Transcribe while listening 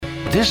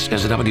This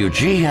is the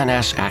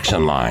WGNS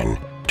Action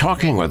Line,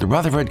 talking with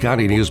Rutherford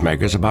County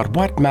newsmakers about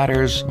what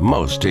matters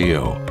most to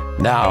you.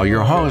 Now,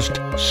 your host,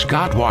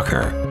 Scott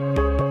Walker.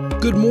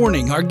 Good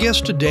morning. Our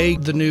guest today,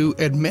 the new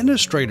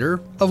administrator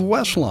of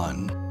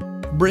Westlawn,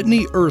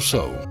 Brittney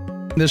Urso.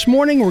 This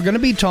morning, we're going to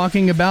be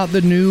talking about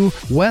the new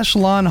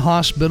Westlawn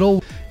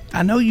Hospital.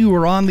 I know you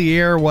were on the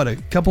air, a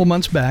couple of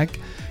months back,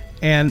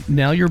 and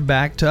now you're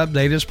back to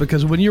update us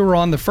because when you were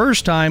on the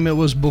first time, it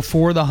was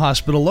before the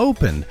hospital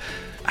opened.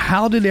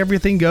 How did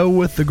everything go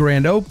with the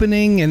grand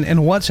opening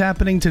and what's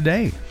happening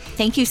today?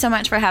 Thank you so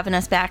much for having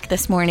us back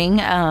this morning.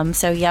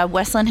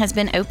 Westlawn has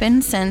been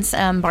open since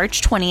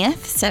March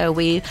 20th. So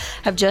we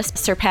have just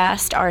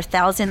surpassed our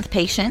 1,000th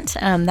patient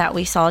that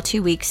we saw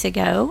 2 weeks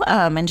ago.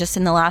 And just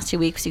in the last 2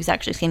 weeks, we've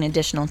actually seen an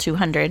additional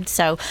 200.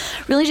 So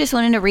really just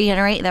wanted to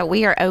reiterate that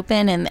we are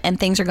open and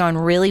things are going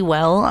really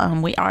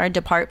well. We are a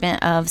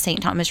department of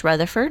St. Thomas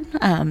Rutherford.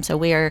 So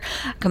we are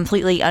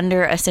completely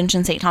under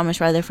Ascension St.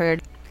 Thomas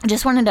Rutherford.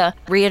 Just wanted to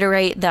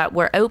reiterate that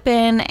we're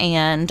open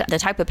and the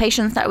type of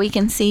patients that we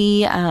can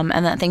see and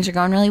that things are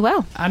going really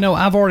well. I know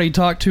I've already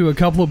talked to a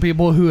couple of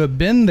people who have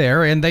been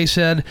there, and they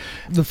said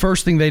the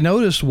first thing they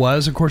noticed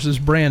was, of course, it's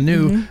brand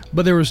new,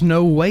 but there was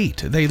no wait.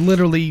 They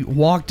literally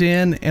walked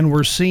in and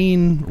were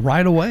seen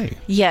right away.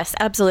 Yes,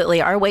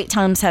 absolutely. Our wait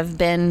times have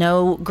been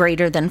no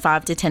greater than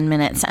 5 to 10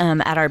 minutes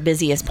at our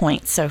busiest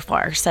points so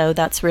far. So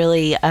that's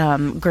really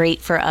great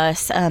for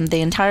us.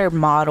 The entire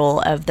model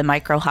of the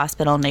micro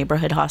hospital,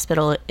 neighborhood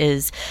hospital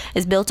is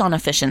built on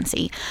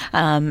efficiency.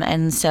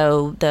 And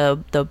so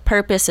the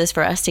purpose is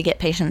for us to get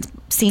patients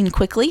seen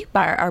quickly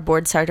by our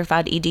board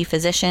certified ED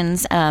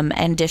physicians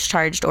and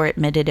discharged or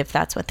admitted if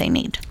that's what they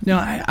need.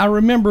 Now, I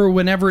remember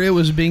whenever it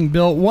was being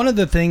built, one of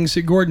the things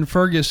that Gordon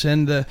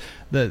Ferguson,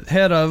 the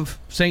head of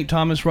St.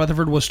 Thomas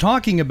Rutherford, was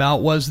talking about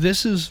was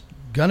this is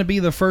going to be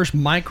the first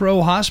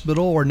micro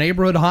hospital or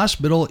neighborhood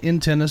hospital in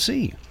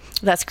Tennessee.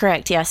 That's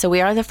correct. Yeah. So we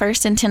are the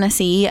first in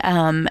Tennessee.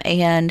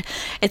 And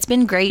it's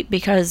been great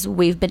because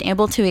we've been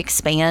able to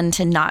expand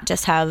to not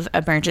just have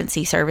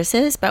emergency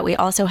services, but we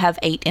also have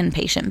 8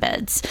 inpatient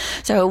beds.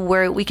 So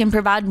we can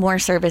provide more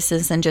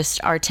services than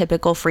just our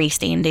typical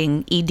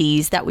freestanding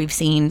EDs that we've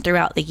seen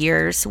throughout the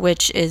years,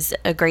 which is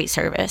a great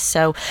service.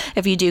 So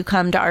if you do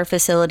come to our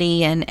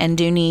facility and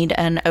do need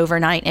an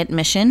overnight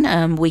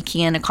admission, we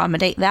can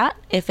accommodate that.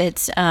 If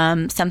it's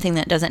something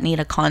that doesn't need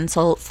a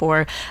consult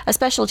for a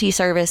specialty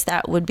service,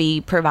 that would be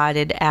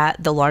provided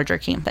at the larger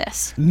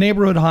campus.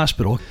 Neighborhood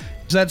hospital.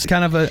 That's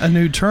kind of a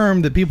new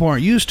term that people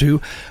aren't used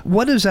to.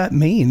 What does that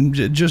mean?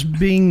 Just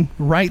being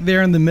right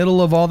there in the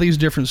middle of all these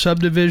different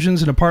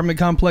subdivisions and apartment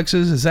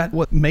complexes, is that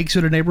what makes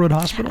it a neighborhood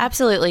hospital?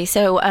 Absolutely.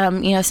 So,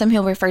 some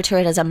people refer to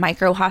it as a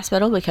micro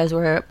hospital because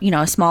we're,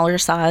 a smaller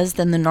size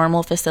than the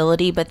normal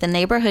facility, but the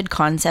neighborhood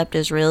concept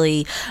is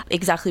really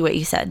exactly what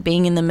you said,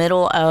 being in the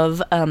middle of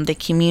the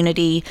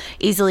community,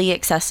 easily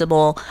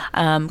accessible,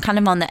 kind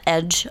of on the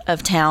edge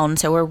of town.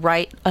 So we're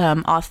right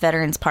off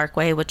Veterans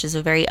Parkway, which is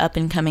a very up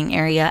and coming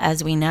area,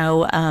 as we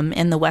know,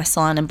 in the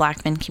Westlawn and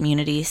Blackman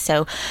communities.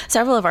 So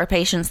several of our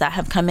patients that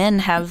have come in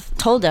have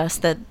told us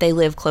that they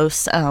live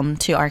close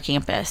to our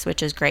campus,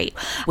 which is great.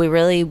 We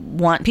really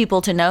want people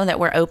to know that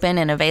we're open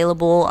and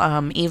available,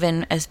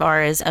 even as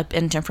far as up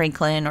into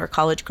Franklin or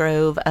College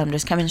Grove,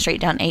 just coming straight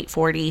down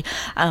 840.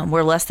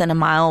 We're less than a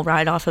mile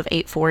right off of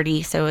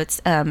 840, so it's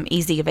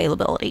easy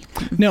availability.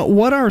 Now,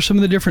 what are some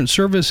of the different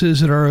services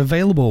that are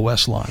available at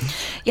Westlawn?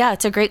 Yeah,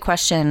 it's a great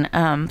question.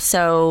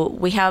 So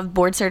we have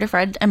board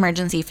certified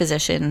emergency physicians.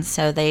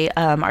 So they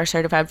are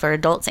certified for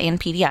adults and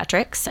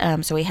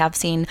pediatrics. So we have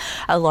seen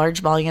a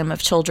large volume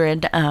of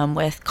children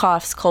with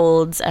coughs,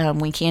 colds.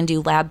 We can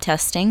do lab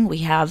testing. We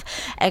have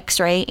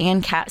X-ray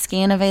and CAT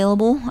scan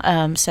available.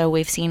 So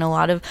we've seen a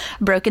lot of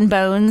broken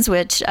bones,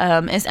 which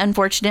is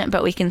unfortunate,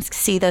 but we can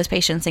see those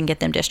patients and get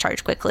them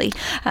discharged quickly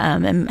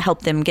and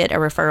help them get a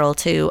referral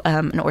to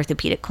an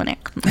orthopedic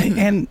clinic.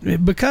 And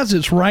because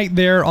it's right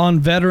there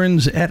on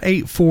Veterans at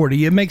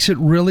 840, it makes it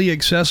really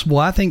accessible,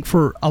 I think,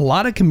 for a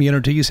lot of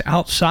communities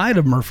outside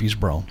of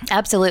Murfreesboro.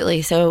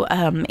 Absolutely. So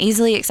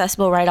easily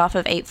accessible right off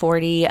of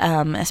 840,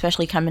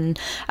 especially coming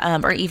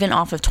or even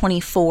off of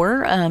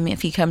 24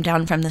 if you come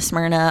down from the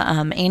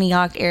Smyrna,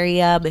 Antioch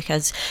area,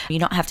 because you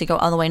don't have to go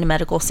all the way to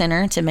Medical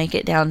Center to make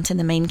it down to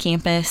the main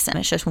campus. And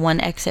it's just one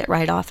exit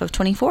right off of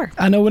 24.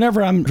 I know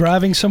whenever I'm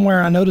driving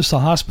somewhere, I notice the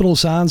hospital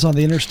signs on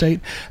the interstate.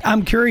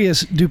 I'm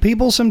curious, do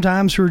people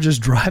sometimes who are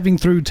just driving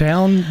through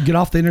town get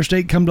off the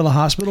interstate, come to the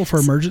hospital for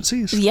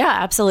emergencies? Yeah,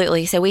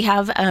 absolutely. So we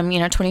have,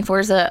 24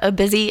 is a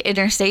busy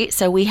interstate.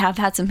 So we have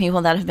had some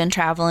people that have been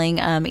traveling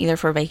either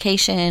for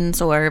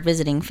vacations or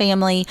visiting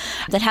family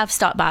that have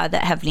stopped by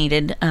that have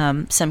needed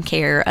some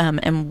care,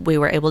 and we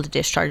were able to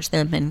discharge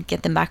them and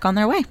get them back on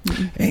their way.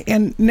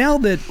 And now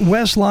that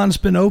Westlawn's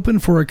been open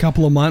for a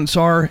couple of months,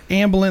 are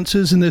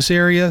ambulances in this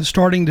area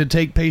starting to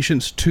take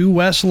patients to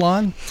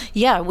Westlawn?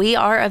 Yeah, we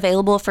are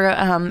available for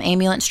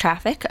ambulance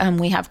traffic.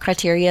 We have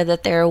criteria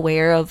that they're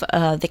aware of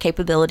the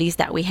capabilities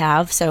that we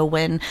have. So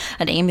when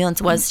an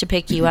ambulance was to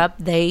pick you up,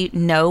 they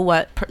know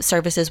what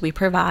services we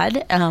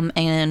provide,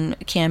 and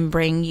can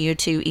bring you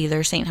to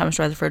either St. Thomas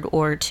Rutherford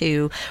or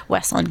to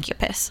Westlawn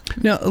campus.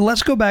 Now,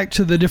 let's go back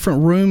to the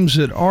different rooms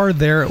that are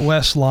there at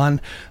Westlawn.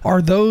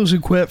 Are those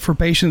equipped for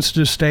patients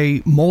to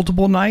stay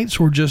multiple nights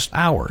or just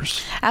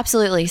hours?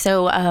 Absolutely.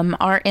 So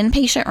our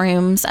inpatient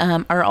rooms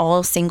are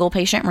all single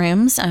patient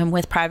rooms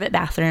with private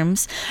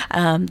bathrooms.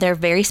 They're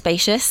very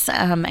spacious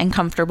and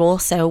comfortable.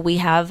 So we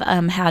have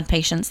had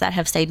patients that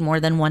have stayed more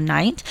than one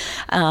night.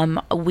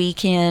 We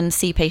can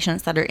see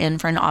patients that are in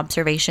for an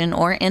observation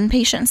or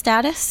inpatient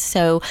status.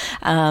 So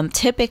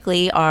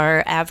typically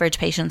our average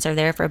patients are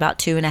there for about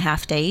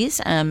 2.5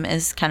 days,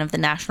 is kind of the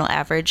national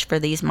average for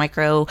these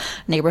micro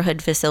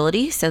neighborhood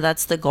facilities. So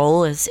that's the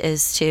goal,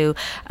 is to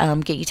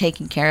get you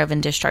taken care of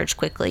and discharged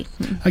quickly.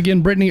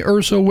 Again, Brittney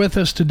Urso with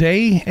us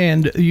today,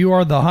 and you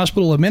are the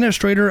hospital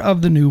administrator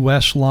of the new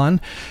Westlawn.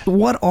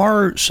 What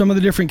are some of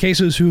the different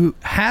cases who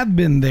have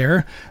been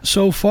there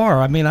so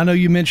far? I mean, I know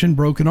you mentioned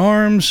broken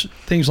arms,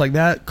 things like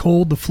that,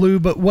 cold, the flu,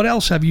 but what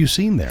else have you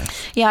seen there?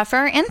 Yeah, for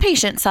our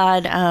inpatient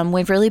side,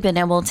 we've really been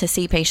able to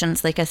see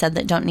patients, like I said,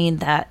 that don't need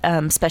that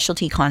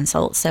specialty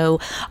consult. So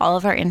all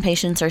of our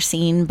inpatients are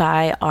seen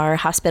by our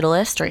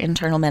hospitalist or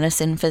internal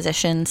medicine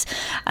physicians,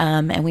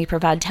 and we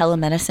provide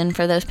telemedicine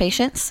for those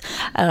patients.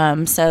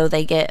 So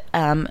they get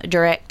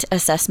direct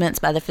assessments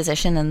by the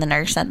physician and the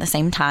nurse at the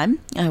same time,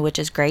 which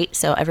is great.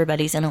 So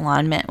everybody's in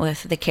alignment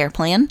with the care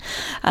plan.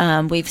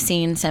 We've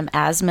seen some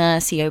asthma,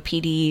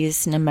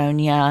 COPDs,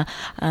 pneumonia,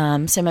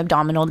 some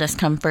abdominal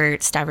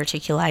discomfort,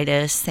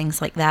 diverticulitis,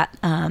 things like that.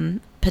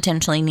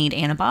 Potentially need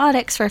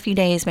antibiotics for a few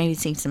days, maybe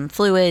see some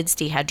fluids,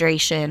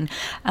 dehydration,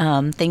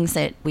 things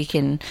that we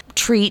can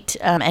treat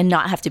and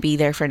not have to be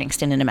there for an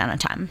extended amount of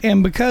time.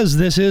 And because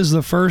this is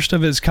the first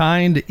of its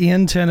kind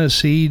in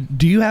Tennessee,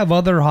 do you have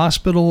other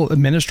hospital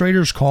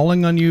administrators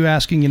calling on you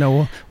asking,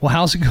 well,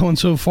 how's it going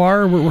so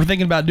far? We're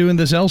thinking about doing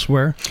this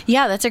elsewhere.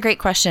 Yeah, that's a great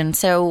question.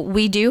 So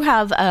we do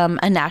have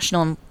a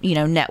national,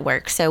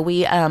 network. So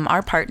we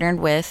are partnered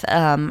with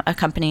a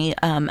company,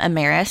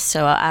 Ameris.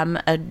 So I'm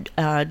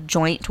a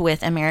joint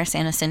with Ameris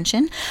and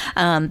Ascension.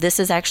 This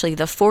is actually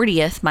the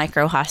 40th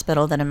micro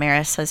hospital that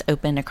Ameris has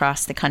opened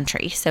across the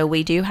country. So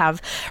we do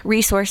have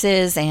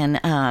resources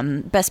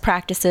and best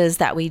practices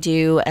that we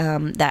do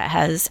that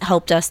has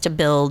helped us to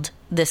build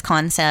this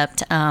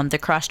concept, the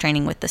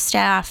cross-training with the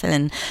staff,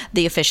 and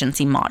the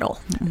efficiency model.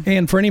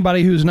 And for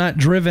anybody who's not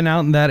driven out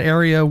in that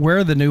area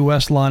where the new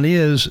Westlawn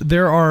is,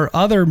 there are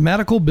other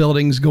medical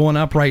buildings going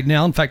up right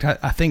now. In fact,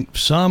 I think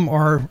some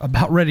are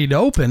about ready to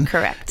open.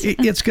 Correct.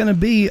 It's going to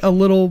be a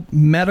little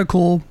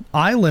medical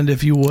island,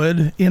 if you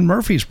would, in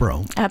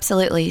Murfreesboro.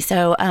 Absolutely.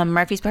 So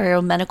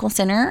Murfreesboro Medical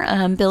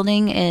Center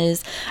building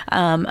is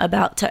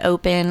about to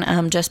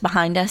open just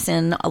behind us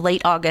in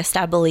late August,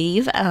 I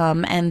believe.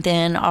 And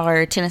then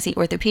our Tennessee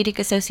Orthopedic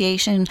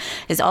Association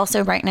is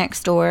also right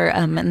next door,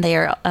 and they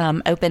are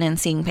open and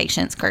seeing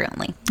patients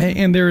currently.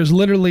 And there is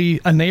literally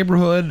a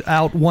neighborhood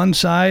out one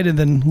side, and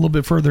then a little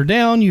bit further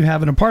down, you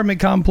have an apartment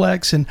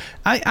complex. And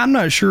I'm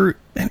not sure,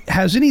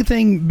 has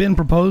anything been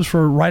proposed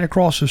for right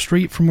across the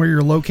street from where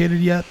you're located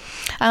yet?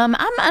 I'm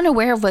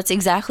unaware of what's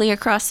exactly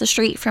across the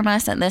street from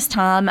us at this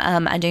time.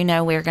 I do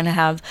know we're going to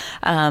have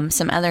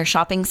some other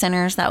shopping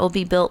centers that will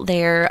be built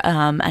there.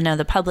 I know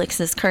the Publix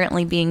is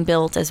currently being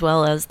built, as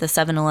well as the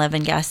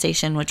 7-Eleven gas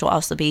station, which will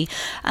also be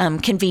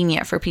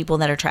convenient for people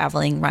that are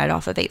traveling right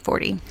off of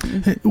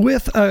 840.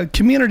 With a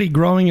community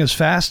growing as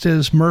fast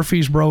as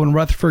Murfreesboro and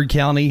Rutherford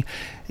County,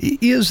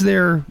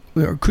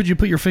 could you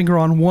put your finger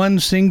on one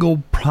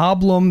single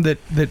problem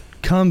that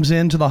comes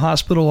into the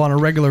hospital on a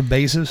regular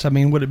basis? I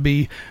mean, would it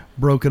be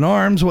broken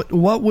arms?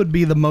 What would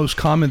be the most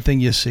common thing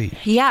you see?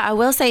 Yeah, I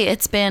will say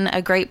it's been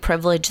a great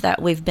privilege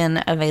that we've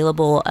been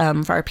available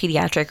for our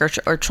pediatric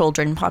or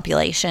children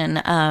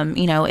population.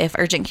 If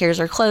urgent cares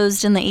are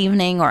closed in the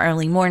evening or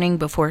early morning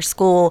before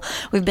school,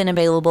 we've been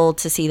available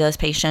to see those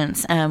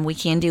patients. We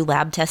can do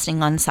lab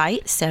testing on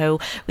site, so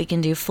we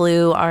can do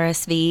flu,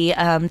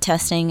 RSV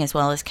testing, as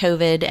well as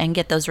COVID, and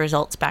get those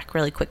results back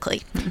really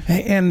quickly.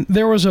 And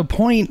there was a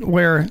point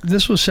where,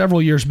 this was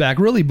several years back,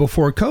 really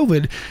before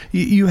COVID,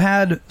 you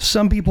had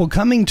some people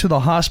coming to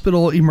the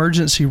hospital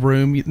emergency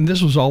room, and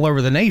this was all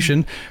over the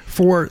nation,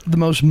 for the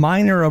most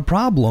minor of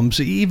problems,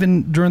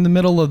 even during the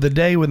middle of the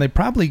day when they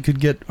probably could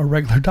get a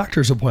regular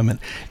doctor's appointment.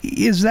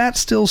 Is that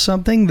still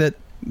something that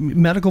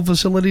medical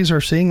facilities are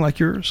seeing like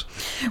yours?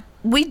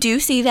 We do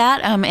see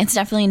that. It's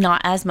definitely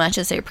not as much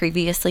as it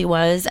previously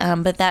was,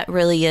 but that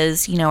really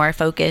is, our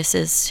focus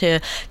is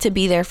to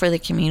be there for the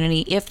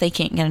community. If they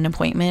can't get an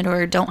appointment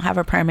or don't have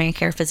a primary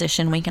care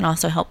physician, we can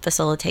also help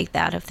facilitate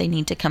that if they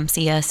need to come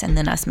see us, and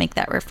then us make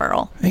that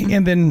referral.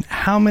 And then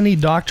how many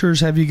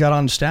doctors have you got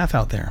on staff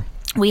out there?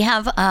 We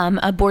have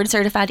a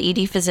board-certified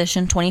ED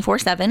physician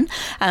 24/7,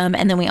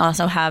 and then we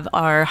also have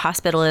our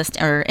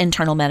hospitalist or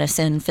internal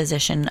medicine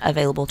physician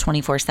available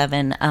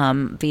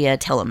 24/7 via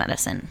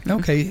telemedicine.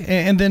 Okay,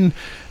 and then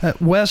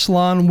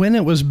Westlawn, when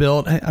it was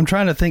built, I'm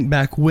trying to think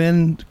back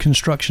when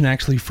construction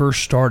actually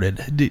first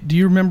started. Do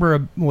you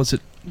remember, was it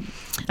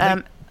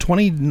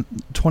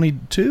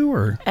 2022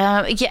 or?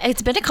 Yeah,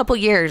 it's been a couple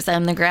years. The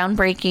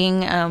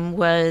groundbreaking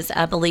was,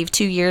 I believe,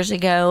 2 years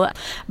ago,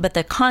 but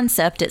the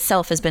concept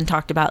itself has been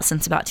talked about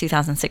since about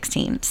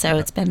 2016. So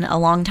it's been a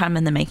long time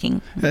in the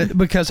making.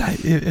 Because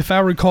if I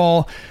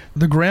recall,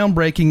 the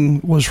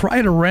groundbreaking was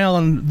right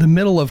around the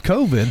middle of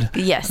COVID.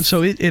 Yes.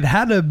 So it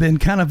had to have been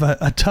kind of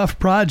a tough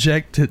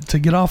project to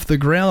get off the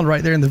ground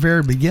right there in the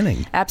very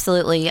beginning.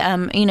 Absolutely.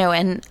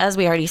 And as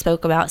we already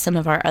spoke about some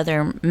of our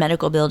other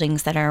medical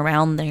buildings that are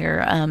around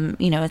there,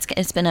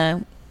 it's been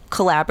a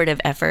collaborative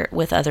effort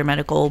with other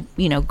medical,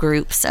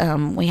 groups.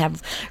 We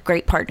have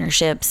great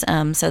partnerships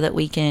so that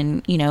we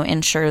can,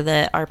 ensure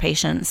that our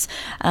patients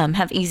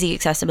have easy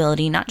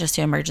accessibility, not just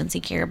to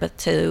emergency care, but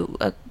to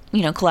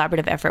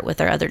collaborative effort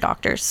with our other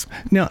doctors.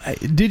 Now,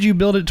 did you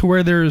build it to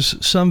where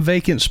there's some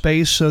vacant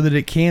space so that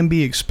it can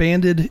be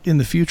expanded in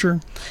the future?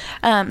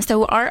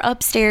 So our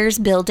upstairs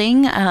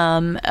building,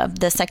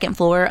 the second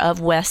floor of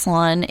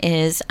Westlawn,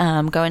 is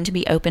going to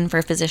be open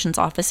for physicians'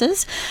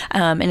 offices.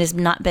 It has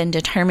not been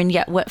determined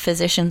yet what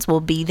physicians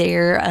will be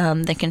there.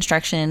 The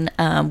construction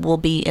will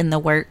be in the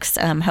works,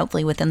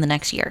 hopefully within the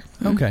next year.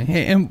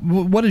 Okay.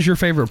 And what is your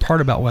favorite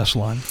part about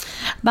Westlawn?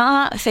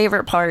 My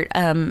favorite part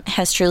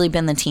has truly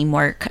been the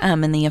teamwork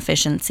and the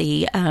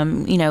efficiency.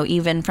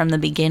 Even from the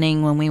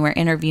beginning when we were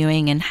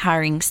interviewing and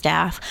hiring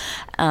staff,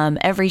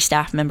 every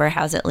staff member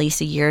has at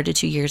least a year to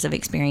 2 years of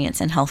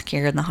experience in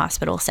healthcare in the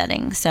hospital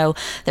setting. So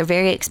they're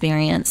very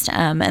experienced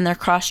and they're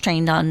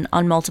cross-trained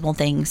on multiple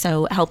things.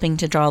 So helping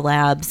to draw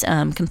labs,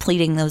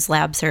 completing those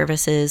lab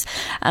services,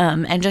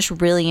 and just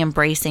really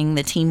embracing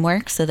the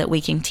teamwork so that we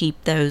can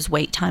keep those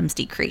wait times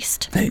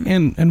decreased.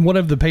 And what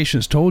have the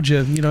patients told you,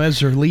 as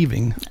they're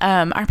leaving?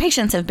 Our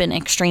patients have been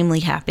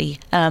extremely happy.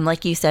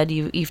 Like you said,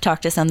 you've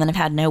talked to some that have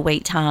had no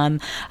wait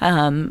time.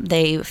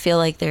 They feel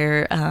like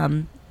they're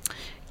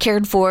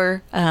cared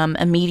for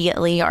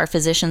immediately. Our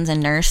physicians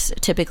and nurse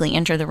typically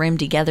enter the room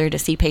together to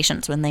see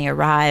patients when they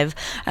arrive.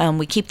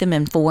 We keep them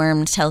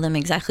informed, tell them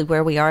exactly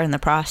where we are in the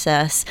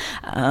process.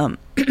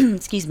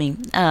 Excuse me,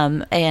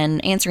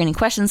 and answer any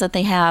questions that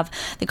they have.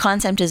 The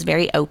concept is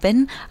very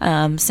open,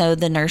 so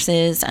the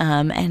nurses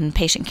and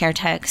patient care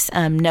techs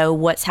know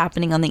what's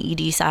happening on the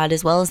ED side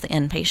as well as the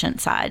inpatient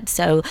side,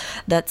 so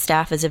that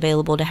staff is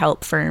available to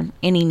help for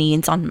any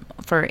needs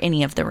for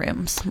any of the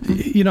rooms.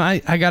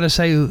 I gotta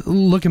say,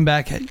 looking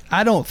back,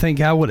 I don't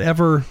think I would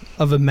ever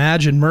have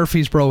imagined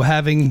Murfreesboro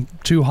having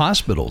 2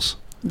 hospitals.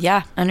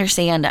 Yeah,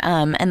 understand.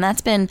 And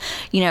that's been,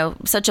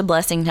 such a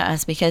blessing to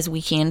us because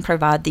we can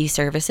provide these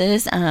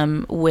services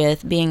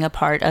with being a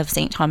part of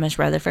St. Thomas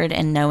Rutherford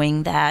and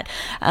knowing that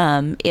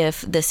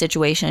if the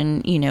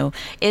situation,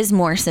 is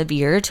more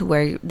severe to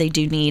where they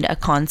do need a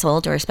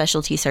consult or a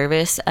specialty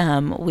service,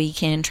 we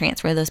can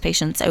transfer those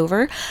patients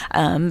over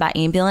by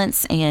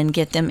ambulance and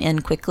get them in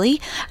quickly.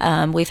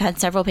 We've had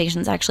several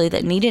patients actually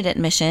that needed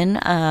admission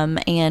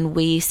and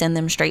we send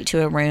them straight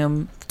to a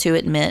room to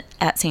admit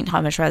at St.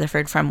 Thomas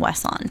Rutherford from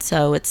Westlawn.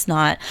 So it's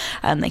not,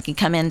 they can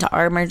come into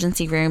our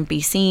emergency room, be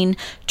seen,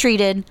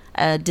 treated,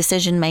 a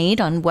decision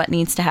made on what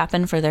needs to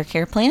happen for their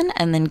care plan,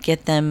 and then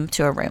get them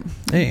to a room.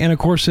 And of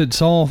course,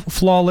 it's all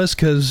flawless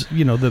because,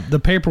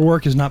 the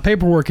paperwork is not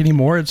paperwork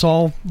anymore. It's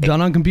all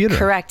done on computer.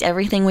 Correct.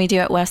 Everything we do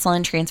at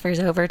Westlawn transfers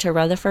over to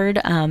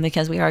Rutherford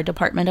because we are a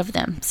department of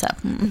them. So,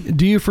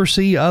 do you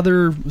foresee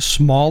other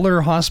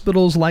smaller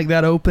hospitals like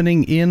that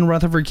opening in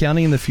Rutherford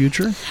County in the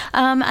future?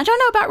 I don't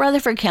know about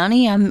Rutherford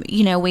County.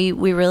 We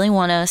really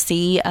want to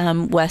see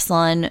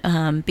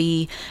Westlawn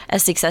be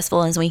as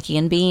successful as we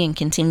can be and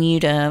continue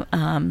to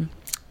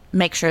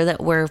make sure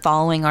that we're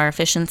following our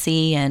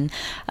efficiency and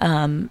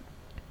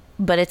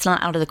but it's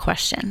not out of the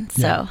question.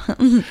 So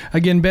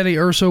again, Brittney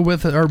Urso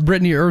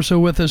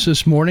with us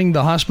this morning,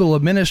 the hospital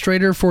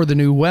administrator for the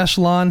new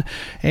Westlawn.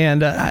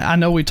 And I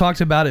know we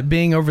talked about it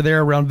being over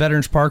there around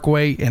Veterans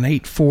Parkway and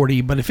 840,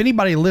 but if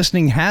anybody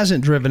listening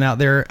hasn't driven out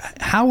there,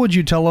 how would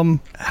you tell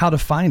them how to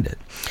find it?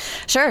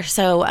 Sure.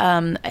 So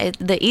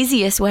the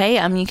easiest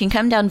way, you can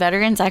come down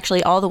Veterans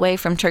actually all the way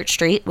from Church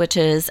Street, which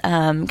is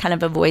kind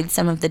of avoids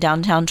some of the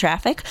downtown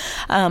traffic,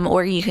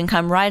 or you can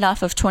come right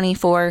off of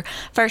 24.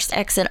 First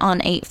exit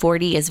on 840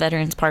 is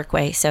Veterans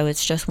Parkway, so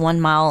it's just 1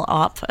 mile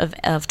off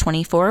of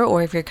 24,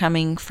 or if you're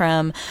coming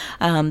from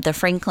the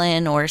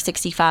Franklin or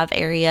 65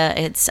 area,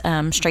 it's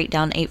straight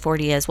down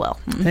 840 as well.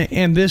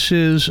 And this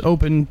is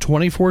open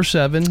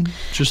 24/7,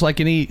 just like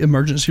any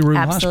emergency room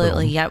hospital.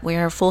 Absolutely, yep. We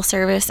are a full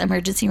service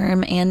emergency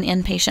room and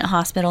inpatient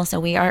hospital, so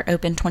we are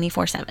open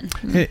 24/7.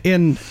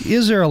 And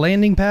is there a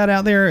landing pad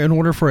out there in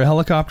order for a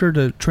helicopter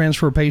to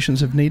transfer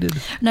patients if needed?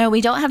 No,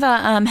 we don't have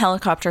a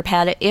helicopter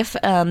pad. If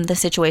the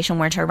situation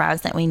were to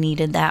arise that we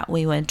needed that, that,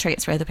 we would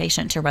transfer the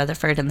patient to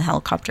Rutherford, and the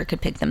helicopter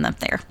could pick them up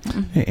there.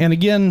 And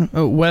again,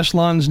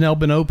 Westlawn's now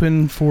been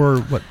open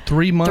for,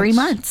 3 months? 3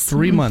 months.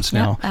 3 months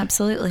now. Yep,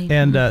 absolutely.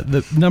 And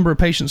the number of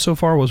patients so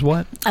far was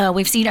what?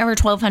 We've seen over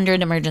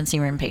 1,200 emergency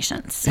room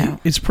patients. So.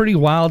 It's pretty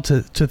wild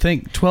to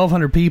think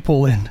 1,200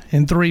 people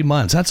in 3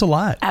 months. That's a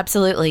lot.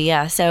 Absolutely,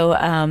 yeah. So,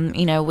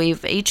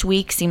 we've each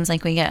week seems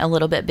like we get a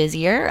little bit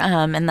busier,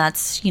 and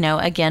that's,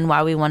 again,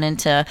 why we wanted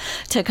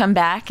to come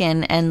back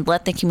and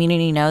let the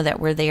community know that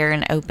we're there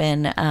and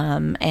open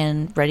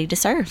and ready to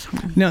serve.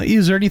 Now,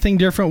 is there anything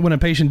different when a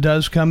patient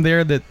does come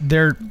there that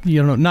they're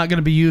not going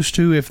to be used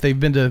to if they've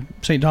been to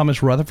St.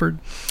 Thomas Rutherford?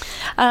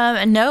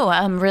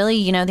 No,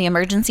 really, the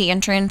emergency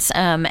entrance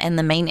and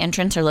the main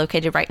entrance are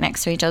located right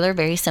next to each other,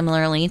 very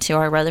similarly to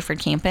our Rutherford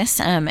campus.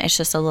 It's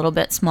just a little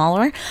bit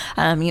smaller.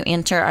 You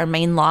enter our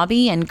main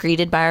lobby and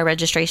greeted by our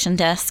registration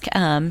desk,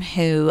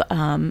 who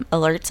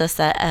alerts us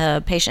that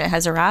a patient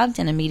has arrived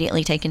and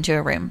immediately taken to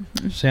a room.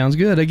 Sounds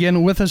good.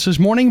 Again, with us this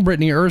morning,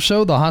 Brittney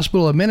Urso, the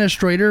hospital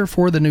administrator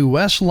for the new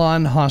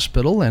Westlawn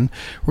Hospital, and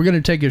we're going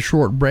to take a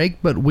short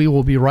break, but we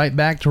will be right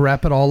back to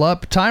wrap it all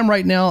up. Time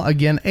right now,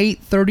 again,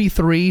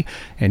 8:33,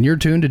 and you're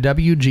tuned to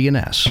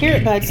WGNS. Here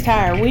at Bud's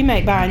Tire, we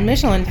make buying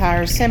Michelin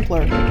tires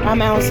simpler.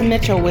 I'm Allison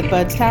Mitchell with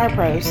Bud's Tire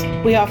Pros.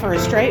 We offer a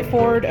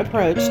straightforward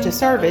approach to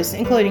service,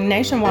 including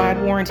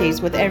nationwide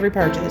warranties with every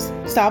purchase.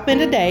 Stop in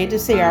today to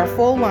see our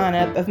full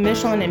lineup of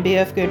Michelin and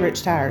BF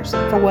Goodrich tires.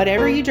 For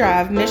whatever you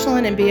drive,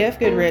 Michelin and BF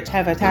Goodrich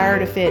have a tire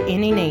to fit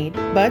any need.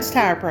 Bud's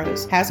Tire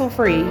Pros,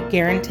 hassle-free,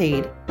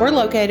 guaranteed. We're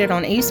located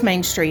on East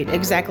Main Street,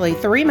 exactly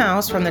 3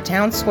 miles from the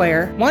town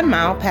square, 1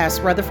 mile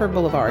past Rutherford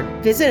Boulevard.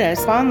 Visit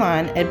us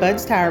online at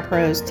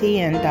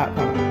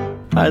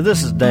budstirepros.tn.com. Hi,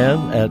 this is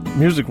Dan at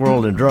Music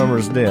World and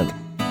Drummers Den.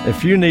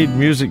 If you need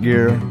music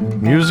gear,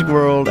 Music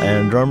World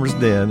and Drummers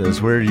Den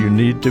is where you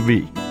need to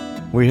be.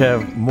 We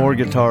have more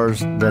guitars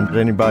than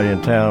anybody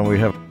in town. We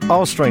have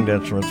all stringed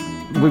instruments.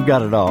 We've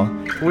got it all.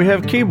 We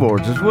have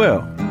keyboards as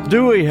well.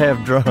 Do we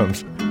have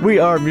drums? We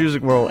are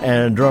Music World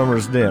and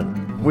Drummers Den.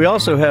 We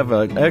also have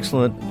an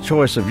excellent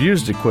choice of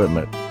used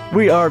equipment.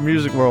 We are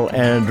Music World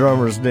and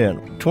Drummers Den,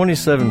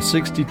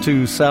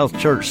 2762 South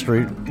Church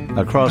Street,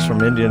 across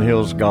from Indian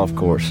Hills Golf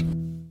Course.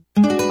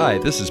 Hi,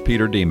 this is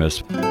Peter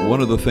Demas.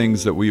 One of the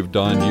things that we've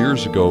done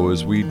years ago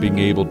is being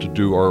able to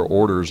do our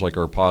orders like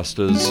our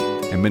pastas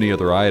and many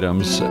other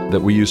items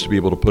that we used to be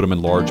able to put them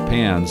in large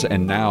pans,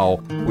 and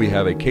now we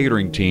have a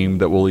catering team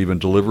that will even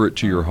deliver it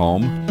to your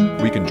home.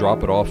 We can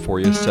drop it off for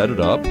you, set it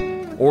up,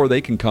 or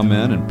they can come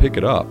in and pick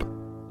it up.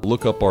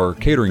 Look up our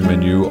catering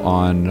menu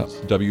on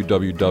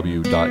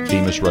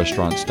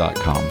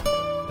www.demasrestaurants.com.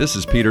 This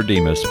is Peter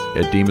Demas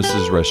at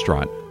Demas's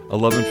Restaurant,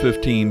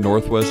 1115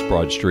 Northwest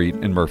Broad Street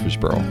in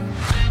Murfreesboro.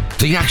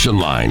 The Action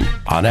Line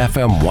on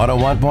FM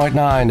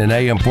 101.9 and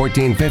AM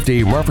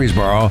 1450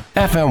 Murfreesboro,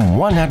 FM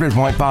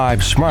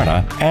 100.5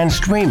 Smyrna, and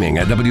streaming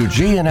at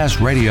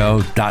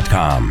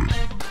WGNSradio.com.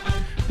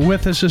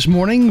 With us this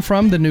morning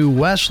from the new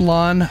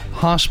Westlawn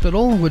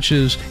Hospital, which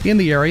is in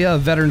the area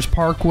of Veterans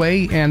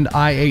Parkway and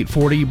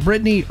I-840,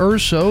 Brittney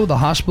Urso, the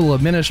hospital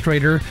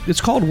administrator. It's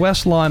called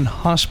Westlawn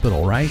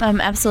Hospital, right?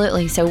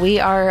 Absolutely. So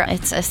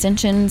it's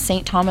Ascension,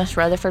 St. Thomas,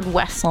 Rutherford,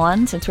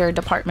 Westlawn, since we're a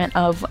department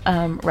of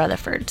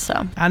Rutherford.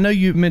 So I know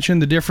you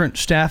mentioned the different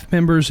staff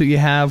members that you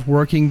have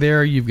working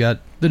there. You've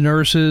got the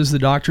nurses, the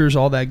doctors,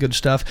 all that good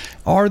stuff.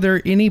 Are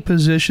there any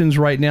positions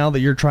right now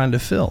that you're trying to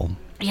fill?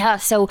 Yeah,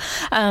 so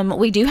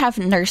we do have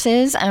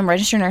nurses,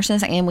 registered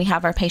nurses, and we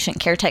have our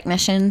patient care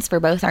technicians for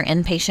both our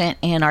inpatient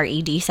and our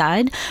ED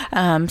side.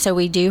 So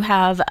we do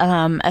have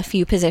a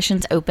few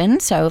positions open.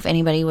 So if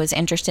anybody was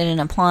interested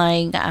in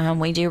applying,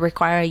 we do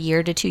require 1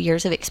 year to 2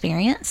 years of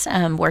experience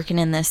working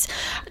in this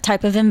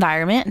type of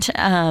environment.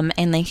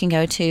 And they can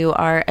go to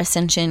our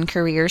Ascension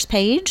careers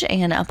page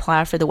and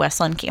apply for the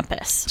Westlawn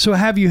campus. So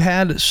have you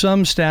had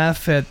some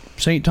staff at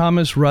St.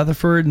 Thomas,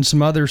 Rutherford, and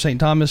some other St.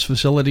 Thomas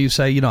facilities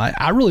say,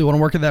 I really want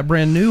to work at that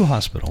brand new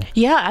hospital?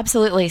 Yeah,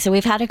 absolutely. So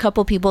we've had a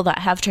couple people that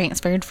have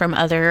transferred from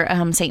other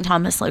St.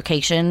 Thomas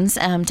locations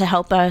to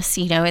help us.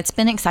 It's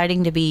been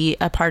exciting to be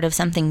a part of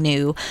something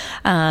new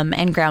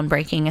and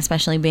groundbreaking,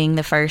 especially being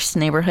the first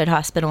neighborhood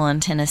hospital in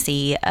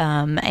Tennessee,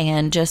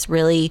 and just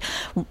really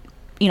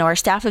our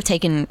staff have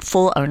taken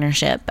full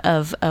ownership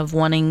of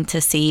wanting to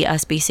see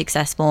us be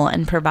successful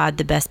and provide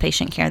the best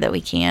patient care that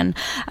we can.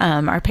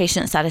 Our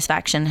patient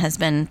satisfaction has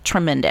been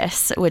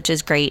tremendous, which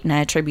is great, and I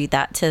attribute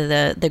that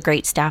to the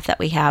great staff that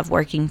we have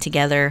working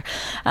together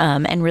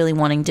and really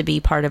wanting to be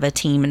part of a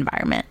team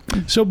environment.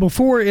 So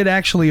before it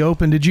actually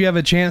opened, did you have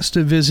a chance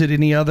to visit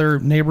any other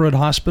neighborhood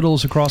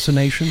hospitals across the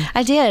nation?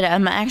 I did. I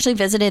actually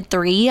visited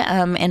 3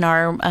 in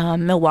our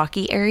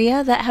Milwaukee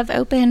area that have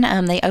opened.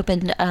 They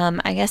opened,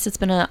 I guess it's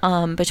been a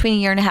between a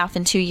year and a half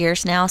and 2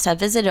 years now. So I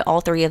visited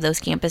all 3 of those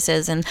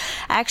campuses, and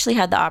I actually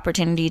had the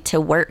opportunity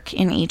to work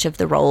in each of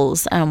the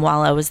roles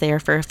while I was there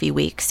for a few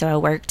weeks. So I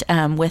worked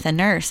with a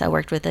nurse, I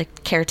worked with a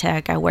care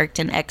tech, I worked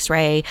in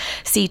X-ray,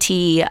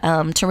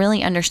 CT, to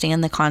really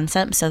understand the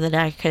concept so that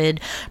I could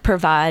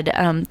provide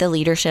the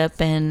leadership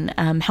and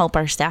help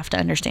our staff to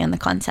understand the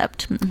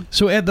concept.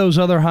 So at those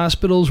other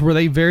hospitals, were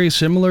they very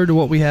similar to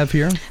what we have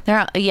here?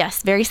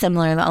 Yes, very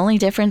similar. The only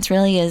difference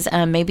really is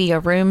maybe a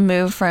room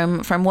moved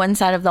from one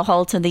side of the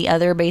hall to the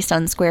other based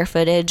on square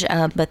footage,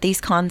 but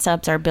these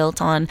concepts are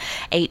built on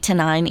 8 to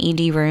 9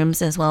 ED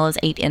rooms as well as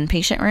 8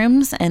 inpatient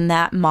rooms, and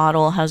that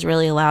model has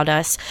really allowed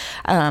us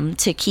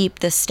to keep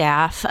the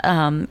staff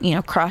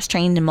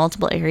cross-trained in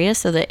multiple areas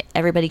so that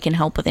everybody can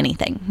help with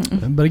anything.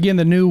 But again,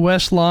 the new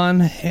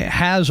Westlawn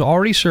has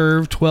already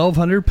served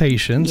 1,200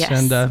 patients.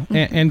 Yes.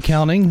 and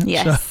counting.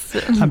 Yes. So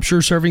I'm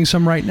sure serving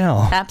some right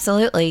now.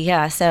 Absolutely,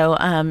 yeah. So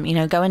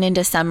going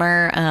into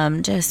summer,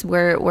 just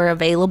we're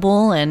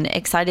available and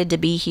excited to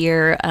be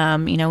here.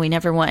 We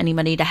never want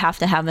anybody to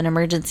have an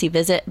emergency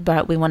visit,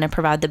 but we want to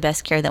provide the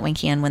best care that we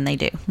can when they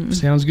do.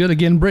 Sounds good.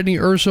 Again, Brittney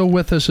Urso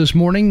with us this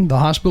morning, the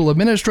hospital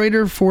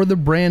administrator for the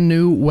brand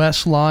new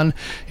Westlawn.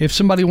 If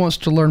somebody wants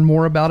to learn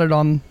more about it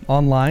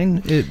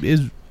online,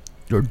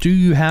 or do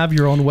you have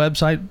your own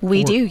website?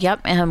 We do,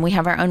 yep. We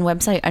have our own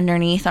website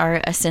underneath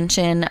our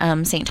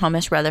Ascension St.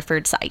 Thomas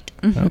Rutherford site.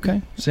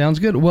 Okay, sounds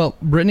good. Well,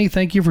 Brittney,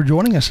 thank you for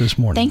joining us this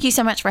morning. Thank you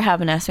so much for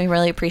having us. We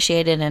really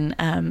appreciate it,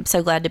 and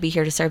so glad to be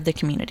here to serve the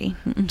community.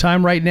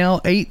 Time right now,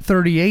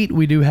 8:38.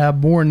 We do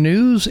have more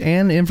news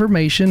and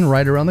information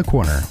right around the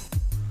corner.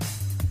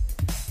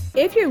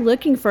 If you're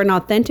looking for an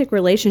authentic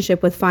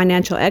relationship with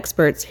financial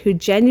experts who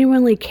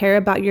genuinely care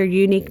about your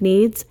unique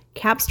needs,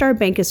 Capstar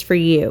Bank is for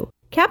you.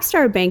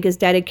 Capstar Bank is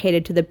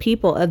dedicated to the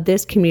people of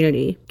this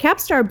community.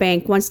 Capstar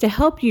Bank wants to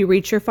help you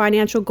reach your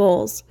financial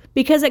goals.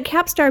 Because at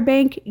Capstar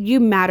Bank, you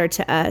matter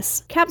to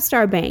us.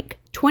 Capstar Bank,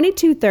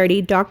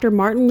 2230 Dr.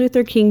 Martin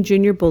Luther King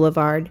Jr.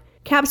 Boulevard.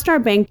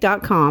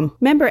 CapstarBank.com.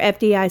 Member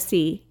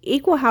FDIC.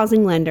 Equal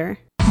housing lender.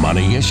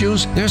 Money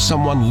issues? There's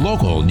someone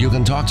local you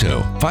can talk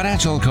to.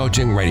 Financial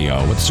Coaching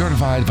Radio with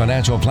certified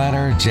financial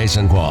planner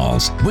Jason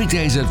Qualls.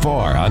 Weekdays at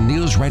 4 on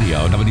News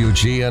Radio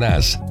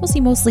WGNS. We'll see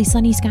mostly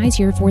sunny skies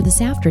here for this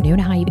afternoon,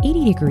 a high of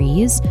 80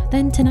 degrees.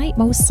 Then tonight,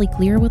 mostly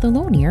clear with a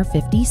low near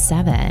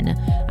 57.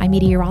 I'm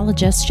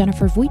meteorologist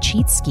Jennifer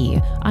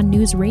Wojcicki on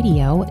News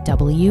Radio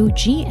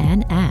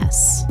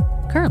WGNS.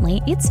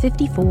 Currently, it's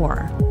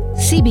 54.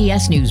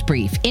 CBS News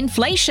Brief.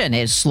 Inflation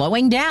is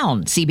slowing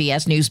down.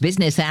 CBS News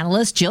business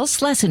analyst Jill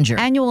Schlesinger.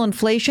 Annual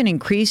inflation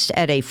increased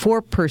at a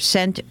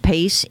 4%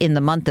 pace in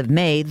the month of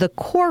May. The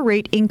core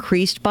rate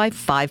increased by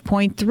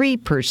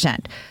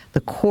 5.3%. The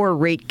core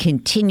rate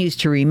continues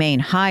to remain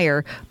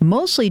higher,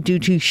 mostly due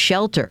to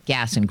shelter.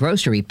 Gas and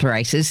grocery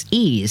prices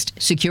eased.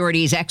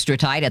 Security is extra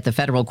tight at the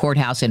federal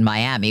courthouse in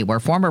Miami, where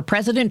former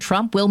President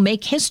Trump will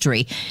make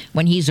history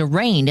when he's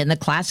arraigned in the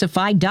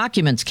classified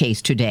documents case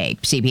today.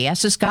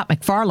 CBS's Scott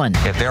McFarland.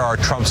 If there are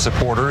Trump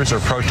supporters or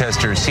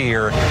protesters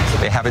here,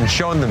 they haven't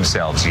shown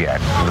themselves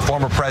yet. The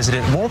former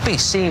president won't be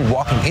seen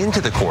walking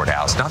into the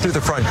courthouse, not through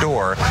the front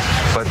door,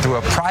 but through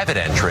a private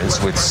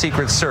entrance with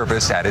Secret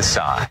Service at his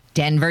side.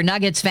 Denver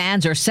Nuggets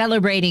fans are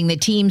celebrating the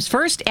team's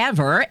first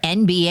ever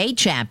NBA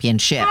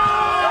championship.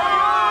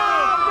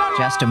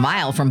 Just a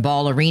mile from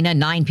Ball Arena,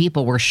 9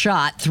 people were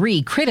shot,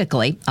 3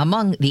 critically.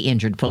 Among the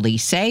injured,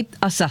 police say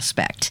a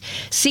suspect.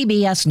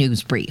 CBS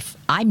News Brief.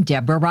 I'm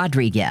Deborah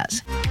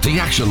Rodriguez. The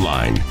Action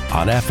Line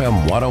on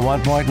FM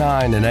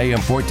 101.9 and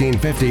AM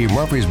 1450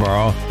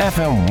 Murfreesboro,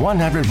 FM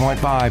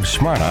 100.5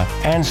 Smyrna,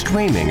 and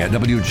streaming at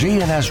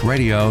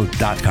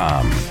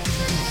WGNSradio.com.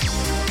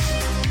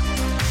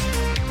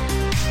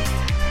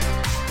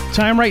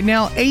 Time right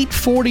now,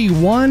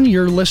 8:41.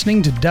 You're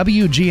listening to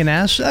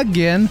WGNS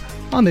again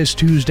on this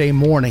Tuesday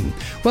morning.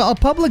 Well, a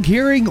public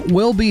hearing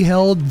will be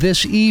held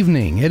this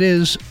evening. It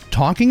is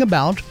talking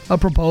about a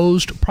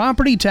proposed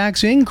property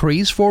tax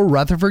increase for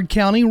Rutherford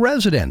County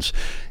residents,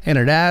 and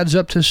it adds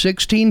up to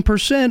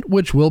 16%,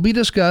 which will be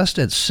discussed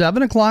at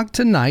 7 o'clock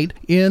tonight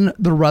in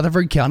the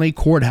Rutherford County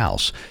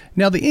Courthouse.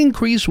 Now, the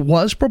increase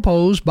was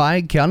proposed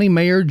by County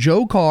Mayor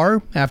Joe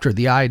Carr after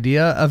the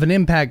idea of an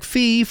impact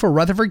fee for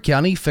Rutherford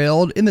County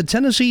failed in the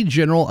Tennessee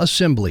General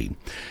Assembly.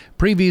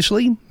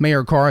 Previously,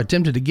 Mayor Carr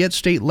attempted to get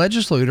state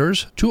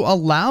legislators to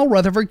allow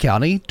Rutherford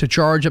County to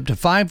charge up to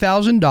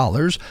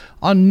 $5,000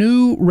 on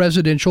new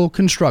residential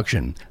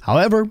construction.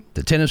 However,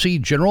 the Tennessee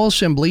General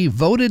Assembly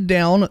voted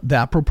down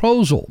that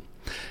proposal.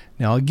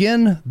 Now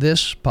again,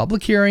 this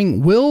public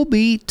hearing will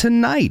be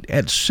tonight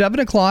at 7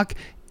 o'clock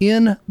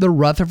in the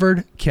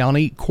Rutherford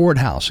County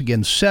Courthouse.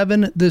 Again,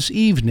 7 this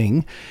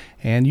evening.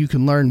 And you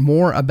can learn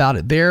more about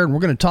it there. And we're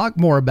going to talk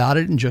more about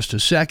it in just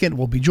a second.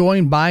 We'll be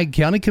joined by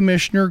County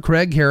Commissioner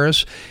Craig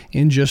Harris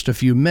in just a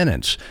few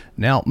minutes.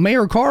 Now,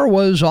 Mayor Carr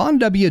was on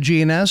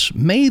WGNS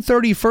May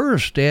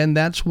 31st, and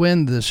that's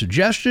when the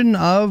suggestion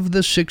of the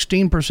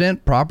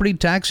 16% property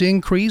tax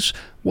increase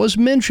was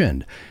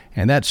mentioned.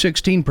 And that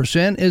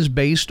 16% is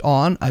based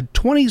on a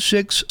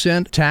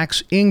 26-cent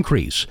tax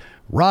increase.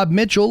 Rob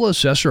Mitchell,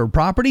 assessor of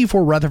property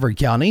for Rutherford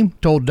County,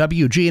 told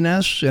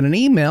WGNS in an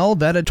email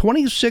that a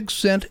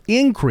 26-cent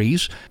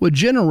increase would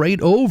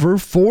generate over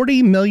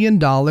 $40 million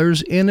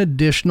in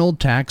additional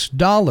tax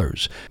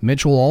dollars.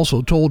 Mitchell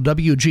also told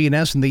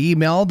WGNS in the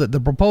email that the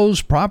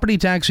proposed property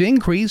tax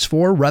increase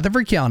for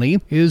Rutherford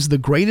County is the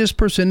greatest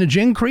percentage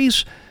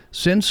increase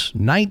since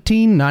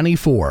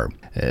 1994.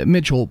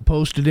 Mitchell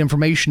posted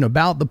information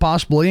about the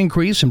possible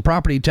increase in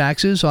property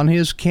taxes on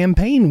his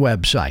campaign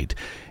website.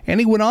 And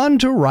he went on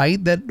to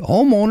write that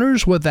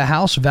homeowners with a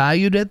house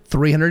valued at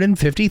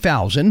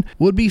 $350,000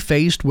 would be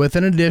faced with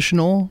an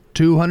additional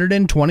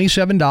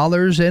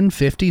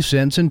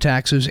 $227.50 in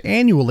taxes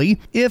annually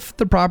if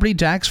the property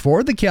tax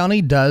for the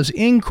county does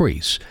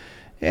increase.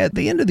 At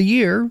the end of the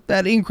year,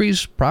 that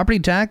increased property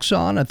tax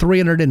on a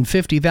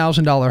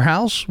 $350,000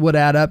 house would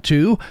add up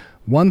to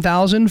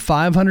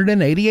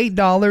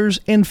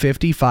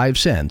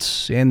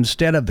 $1,588.55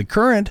 instead of the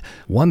current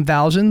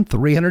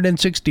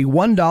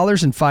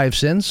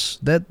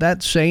 $1,361.05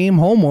 that same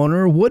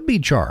homeowner would be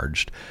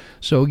charged.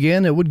 So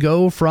again, it would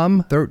go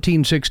from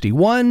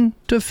 $1,361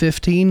 to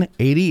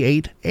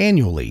 $1,588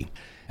 annually.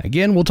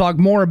 Again, we'll talk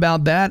more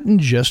about that in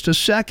just a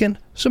second,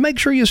 so make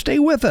sure you stay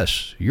with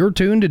us. You're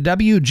tuned to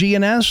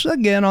WGNS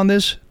again on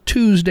this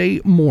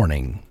Tuesday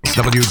morning.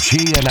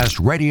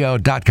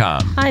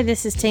 WGNSradio.com. Hi,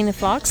 this is Tina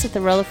Fox at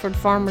the Rutherford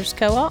Farmers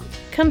Co-op.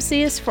 Come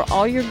see us for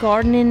all your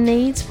gardening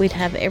needs. We'd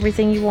have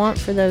everything you want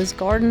for those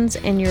gardens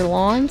and your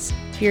lawns.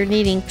 If you're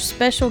needing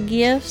special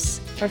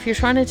gifts, or if you're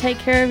trying to take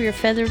care of your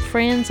feathered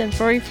friends and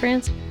furry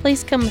friends,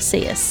 please come and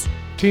see us.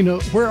 Tina,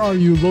 where are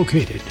you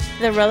located?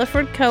 The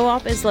Rutherford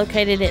Co-op is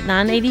located at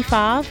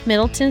 985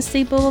 Middle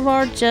Tennessee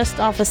Boulevard, just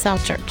off of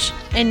South Church.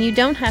 And you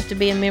don't have to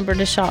be a member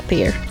to shop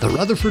here. The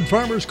Rutherford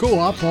Farmers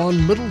Co-op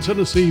on Middle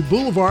Tennessee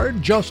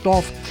Boulevard, just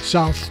off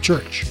South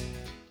Church.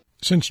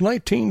 Since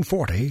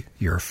 1940,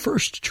 your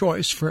first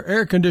choice for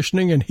air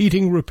conditioning and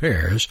heating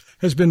repairs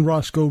has been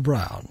Roscoe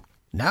Brown.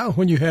 Now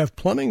when you have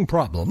plumbing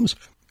problems,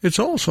 it's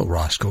also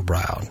Roscoe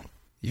Brown.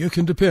 You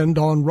can depend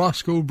on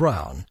Roscoe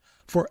Brown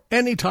for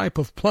any type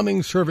of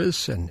plumbing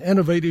service and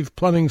innovative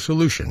plumbing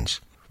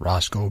solutions.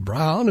 Roscoe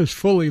Brown is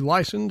fully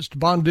licensed,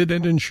 bonded,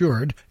 and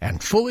insured,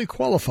 and fully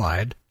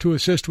qualified to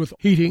assist with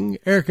heating,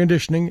 air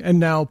conditioning, and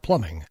now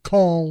plumbing.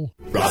 Call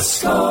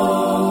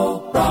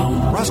Roscoe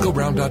Brown.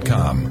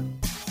 RoscoeBrown.com.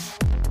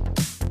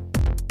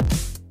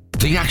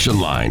 The Action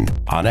Line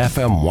on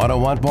FM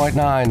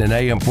 101.9 and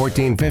AM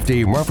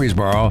 1450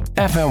 Murfreesboro,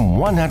 FM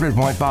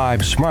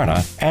 100.5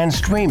 Smyrna, and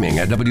streaming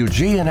at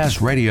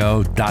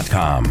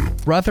WGNSradio.com.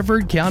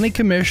 Rutherford County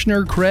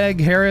Commissioner Craig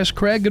Harris.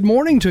 Craig, good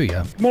morning to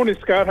you. Good morning,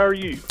 Scott. How are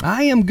you?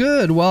 I am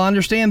good. Well, I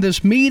understand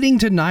this meeting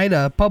tonight,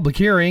 a public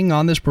hearing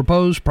on this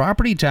proposed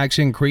property tax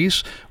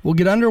increase, will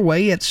get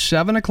underway at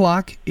 7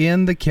 o'clock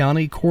in the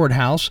county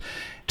courthouse.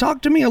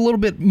 Talk to me a little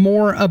bit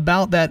more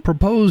about that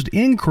proposed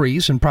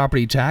increase in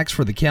property tax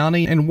for the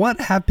county, and what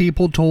have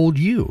people told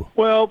you?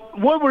 Well,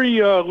 what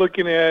we're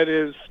looking at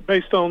is,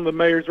 based on the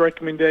mayor's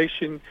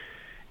recommendation,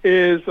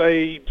 is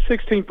a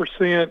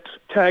 16%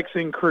 tax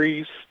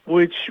increase,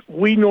 which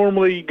we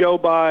normally go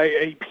by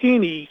a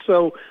penny.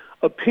 So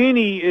a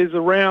penny is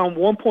around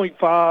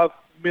 $1.5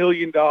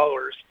 million.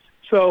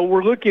 So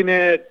we're looking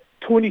at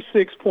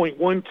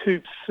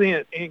 26.12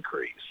 cent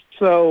increase.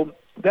 So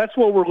that's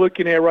what we're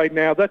looking at right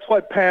now. That's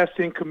what passed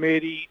in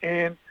committee,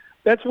 and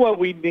that's what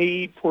we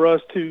need for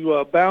us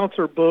to balance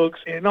our books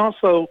and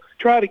also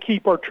try to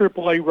keep our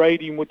AAA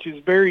rating, which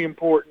is very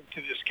important to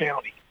this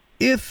county.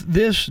 If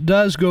this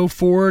does go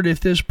forward,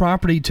 if this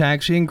property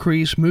tax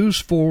increase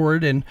moves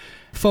forward and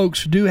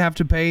folks do have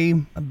to pay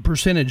a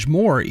percentage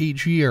more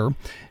each year,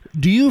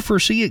 do you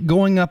foresee it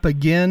going up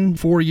again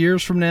 4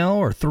 years from now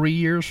or 3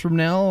 years from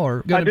now?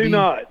 Or I do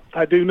not.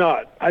 I do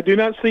not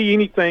see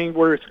anything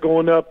where it's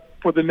going up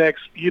for the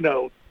next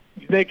year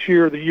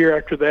or the year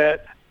after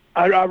that.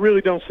 I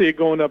really don't see it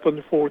going up in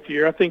the fourth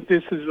year. I think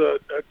this is a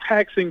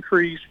tax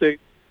increase that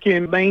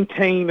can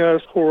maintain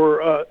us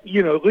for, at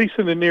least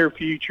in the near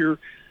future.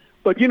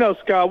 But,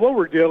 Scott, what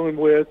we're dealing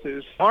with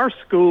is our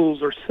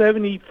schools are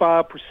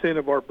 75%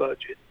 of our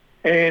budget.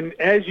 And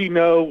as you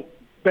know,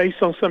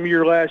 based on some of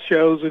your last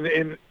shows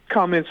and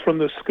comments from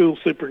the school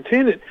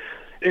superintendent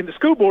and the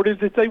school board, is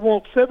that they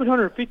want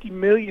 $750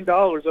 million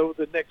over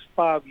the next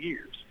 5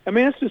 years. I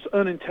mean, that's just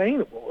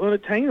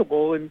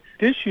unattainable. And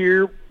this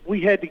year, we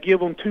had to give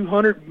them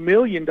 $200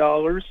 million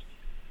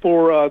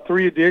for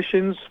 3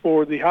 additions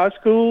for the high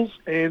schools,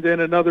 and then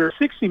another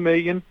 $60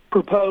 million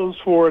proposed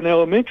for an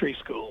elementary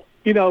school.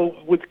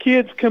 With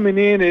kids coming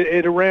in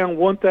at around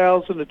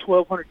 1,000 to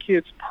 1,200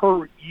 kids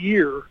per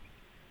year,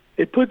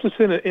 it puts us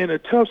in a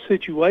tough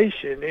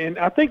situation. And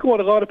I think what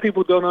a lot of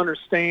people don't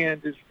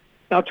understand is,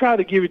 and I'll try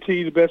to give it to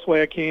you the best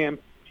way I can,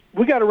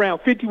 we got around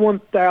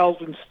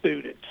 51,000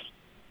 students.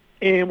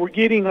 And we're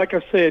getting, like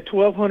I said,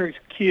 1,200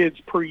 kids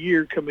per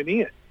year coming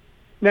in.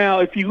 Now,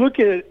 if you look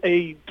at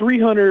a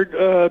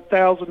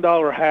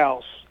 $300,000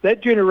 house,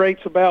 that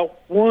generates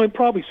about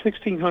probably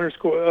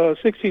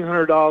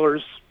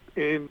 $1,600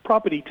 in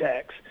property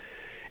tax.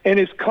 And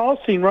it's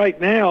costing right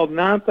now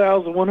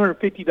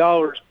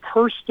 $9,150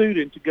 per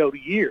student to go to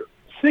year.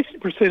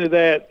 60% of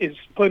that is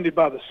funded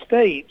by the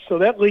state, so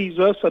that leaves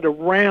us at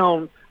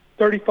around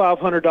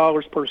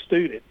 $3,500 per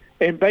student.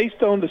 And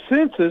based on the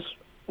census,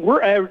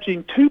 we're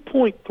averaging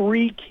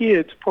 2.3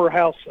 kids per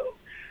household.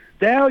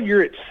 Now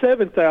you're at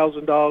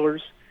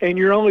 $7,000, and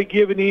you're only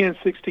giving in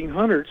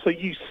 $1,600. So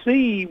you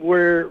see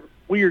where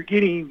we are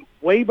getting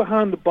way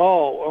behind the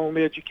ball on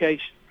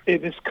education.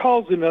 And it's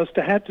causing us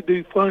to have to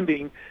do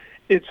funding.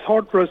 It's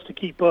hard for us to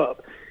keep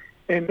up.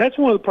 And that's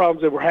one of the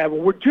problems that we're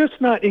having. We're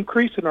just not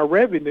increasing our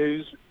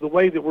revenues the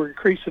way that we're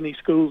increasing these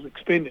schools'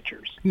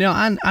 expenditures.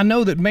 Now, I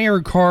know that Mayor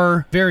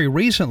Carr very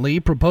recently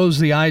proposed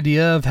the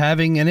idea of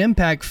having an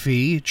impact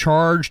fee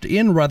charged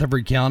in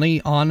Rutherford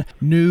County on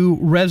new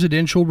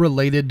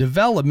residential-related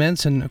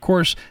developments. And, of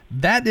course,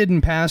 that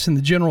didn't pass in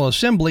the General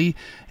Assembly.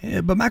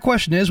 But my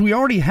question is, we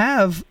already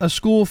have a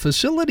school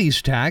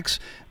facilities tax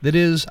that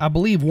is, I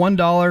believe,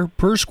 $1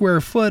 per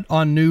square foot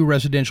on new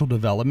residential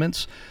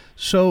developments.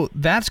 So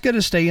that's going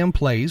to stay in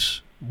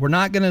place. We're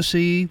not going to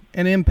see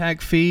an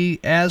impact fee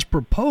as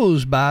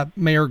proposed by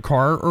Mayor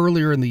Carr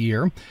earlier in the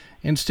year.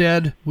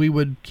 Instead, we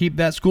would keep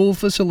that school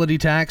facility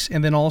tax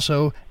and then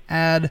also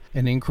add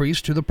an increase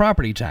to the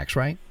property tax,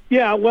 right?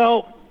 Yeah,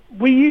 well,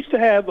 we used to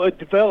have a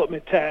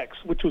development tax,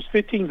 which was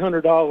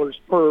 $1,500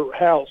 per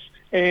house.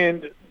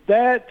 And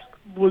that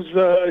was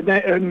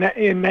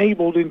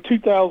enabled in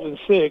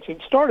 2006.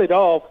 It started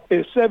off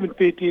at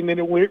 $750, and then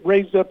it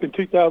raised up in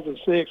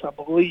 2006, I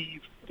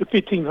believe, to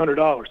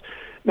 $1,500.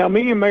 Now,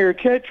 me and Mayor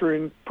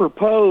Ketron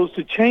proposed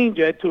to change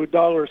that to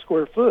 $1 a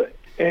square foot.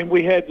 And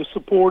we had the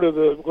support of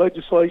the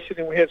legislation,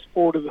 and we had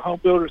support of the Home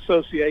Builder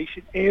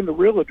Association and the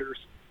realtors.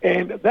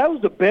 And that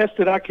was the best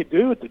that I could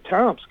do at the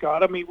time,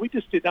 Scott. I mean, we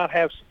just did not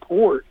have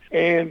support.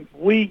 And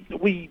we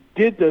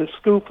did the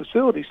school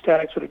facilities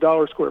tax at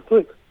 $1 a square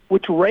foot,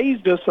 which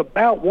raised us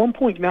about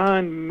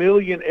 $1.9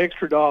 million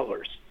extra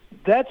dollars.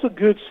 That's a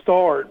good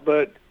start.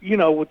 But, you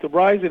know, with the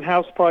rise in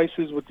house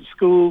prices, with the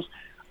schools,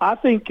 I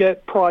think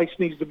that price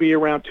needs to be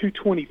around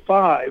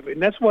 $225,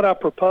 and that's what I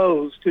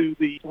proposed to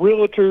the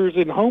realtors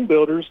and home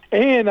builders,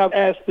 and I've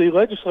asked the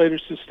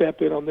legislators to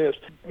step in on this.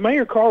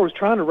 Mayor Carr was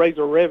trying to raise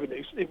our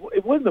revenues.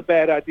 It wasn't a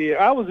bad idea.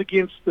 I was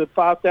against the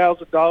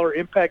 $5,000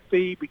 impact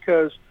fee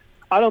because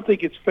I don't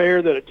think it's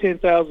fair that a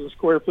 10,000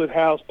 square foot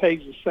house pays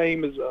the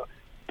same as a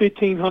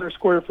 1,500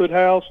 square foot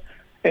house,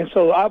 and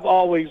so I've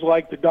always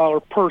liked the dollar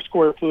per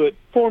square foot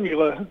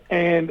formula,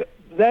 and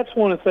that's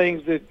one of the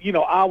things that, you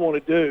know, I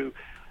want to do.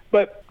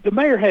 But the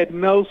mayor had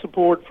no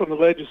support from the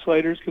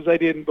legislators because they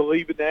didn't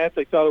believe in that.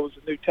 They thought it was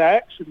a new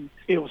tax, and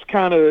it was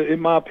kind of, in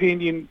my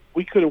opinion,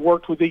 we could have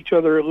worked with each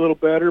other a little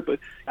better. But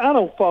I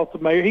don't fault the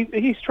mayor.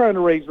 He's trying to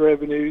raise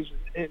revenues,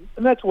 and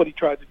that's what he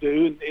tried to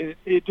do, and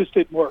it just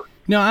didn't work.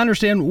 Now, I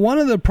understand one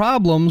of the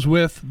problems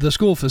with the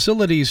school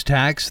facilities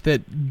tax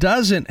that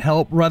doesn't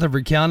help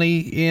Rutherford County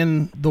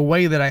in the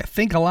way that I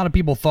think a lot of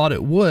people thought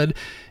it would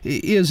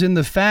is in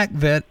the fact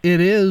that it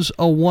is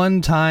a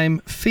one-time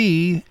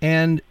fee,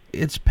 and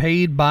it's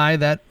paid by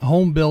that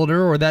home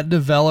builder or that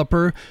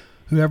developer,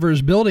 whoever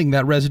is building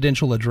that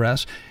residential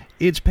address.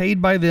 It's paid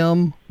by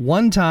them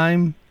one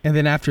time, and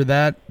then after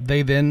that,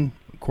 they then,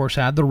 of course,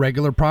 add the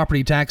regular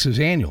property taxes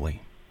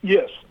annually.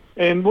 Yes.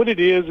 And what it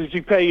is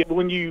you pay,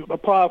 when you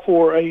apply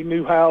for a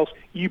new house,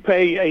 you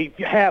pay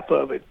a half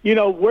of it. You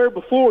know, where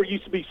before it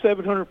used to be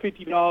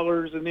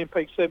 $750 and then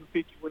pay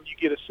 $750 when you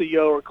get a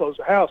CO or close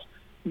a house.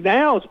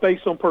 Now it's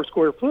based on per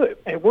square foot,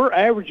 and we're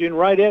averaging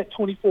right at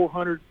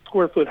 2,400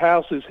 square foot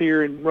houses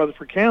here in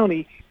Rutherford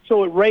County.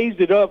 So it raised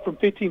it up from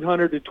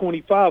 1,500 to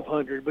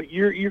 2,500. But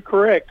you're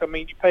correct. I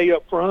mean, you pay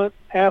up front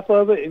half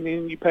of it, and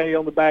then you pay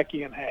on the back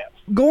end half.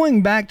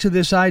 Going back to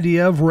this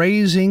idea of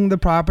raising the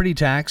property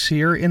tax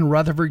here in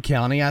Rutherford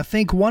County, I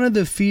think one of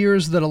the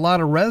fears that a lot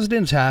of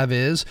residents have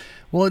is,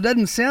 well, it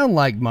doesn't sound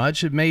like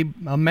much. It may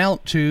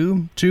amount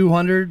to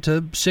 $200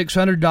 to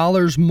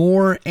 $600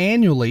 more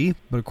annually.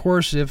 But of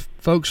course, if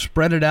folks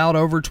spread it out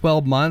over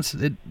 12 months,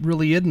 it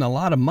really isn't a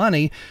lot of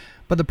money.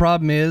 But the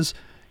problem is,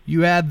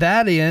 you add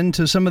that in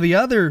to some of the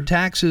other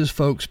taxes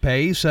folks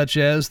pay, such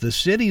as the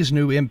city's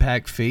new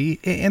impact fee,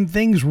 and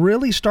things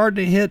really start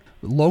to hit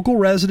local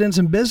residents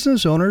and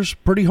business owners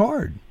pretty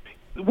hard.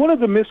 One of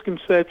the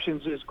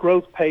misconceptions is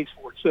growth pays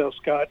for itself,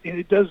 Scott, and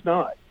it does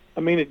not. I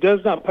mean, it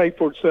does not pay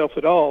for itself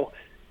at all.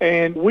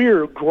 And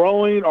we're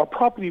growing. Our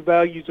property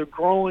values are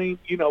growing.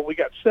 You know, we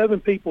got 7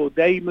 people a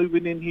day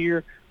moving in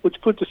here, which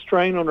puts a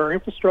strain on our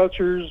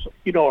infrastructures,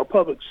 you know, our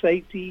public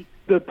safety.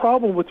 The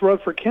problem with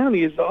Rutherford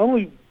County is the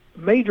only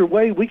major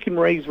way we can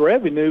raise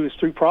revenue is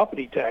through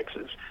property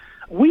taxes.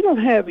 We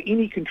don't have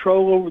any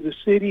control over the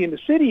city, and the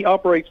city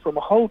operates from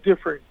a whole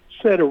different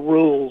set of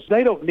rules.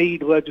 They don't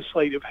need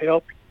legislative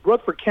help.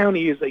 Rutherford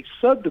County is a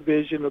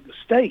subdivision of the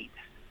state.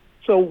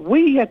 So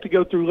we have to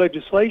go through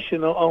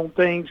legislation on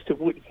things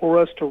for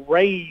us to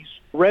raise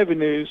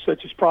revenues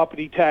such as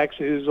property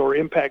taxes or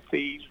impact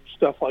fees and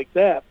stuff like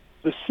that.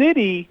 The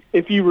city,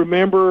 if you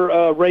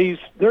remember,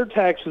 raised their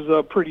taxes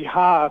up pretty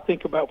high, I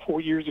think about 3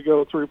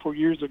 or 4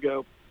 years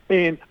ago.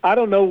 And I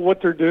don't know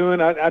what they're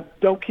doing. I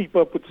don't keep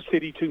up with the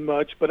city too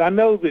much, but I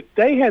know that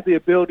they had the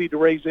ability to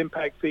raise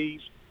impact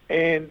fees,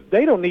 and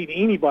they don't need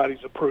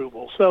anybody's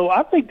approval. So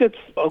I think that's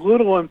a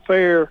little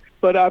unfair,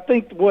 but I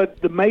think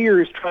what the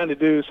mayor is trying to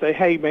do is say,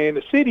 hey, man,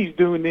 the city's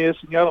doing this,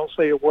 and y'all don't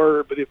say a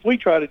word, but if we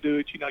try to do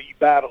it, you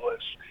battle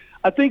us.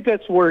 I think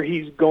that's where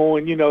he's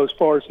going, as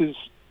far as his,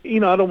 I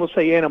don't want to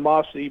say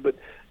animosity, but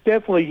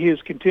definitely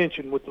his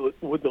contention with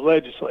the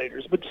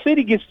legislators. But the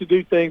city gets to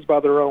do things by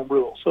their own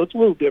rules, so it's a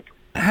little different.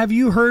 Have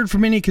you heard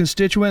from any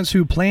constituents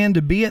who plan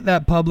to be at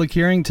that public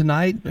hearing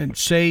tonight and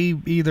say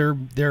either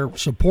their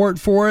support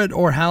for it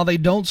or how they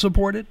don't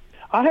support it?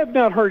 I have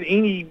not heard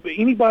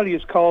anybody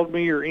has called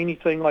me or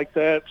anything like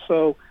that.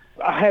 So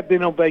I have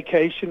been on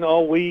vacation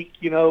all week,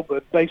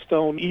 but based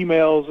on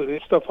emails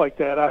and stuff like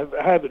that, I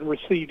haven't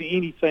received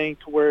anything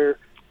to where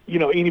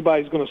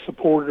anybody's going to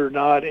support it or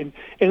not. And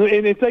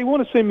if they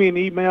want to send me an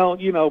email,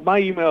 my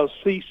email is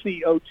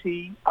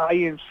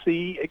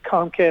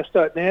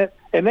ccotinc@comcast.net,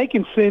 and they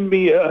can send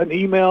me an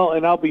email,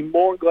 and I'll be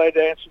more than glad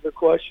to answer their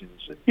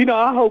questions. And,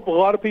 I hope a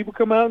lot of people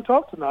come out and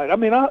talk tonight. I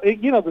mean,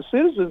 the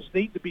citizens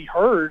need to be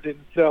heard, and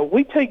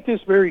we take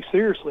this very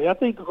seriously. I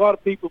think a lot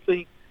of people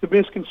think the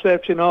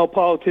misconception, all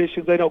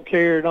politicians, they don't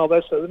care and all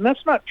that stuff, and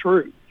that's not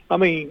true. I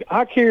mean,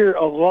 I care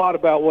a lot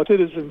about what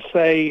citizens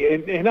say,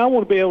 and I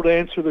want to be able to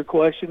answer their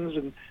questions,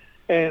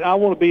 and I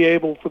want to be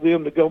able for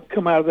them to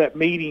come out of that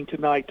meeting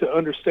tonight to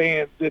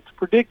understand that the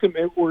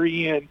predicament we're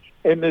in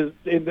and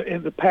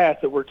the path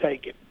that we're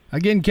taking.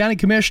 Again, County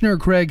Commissioner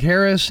Craig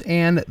Harris,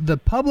 and the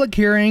public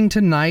hearing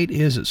tonight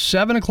is at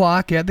 7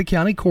 o'clock at the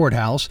county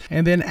courthouse.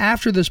 And then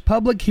after this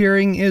public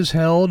hearing is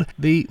held,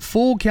 the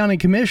full county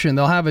commission,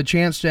 they'll have a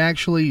chance to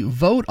actually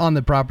vote on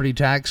the property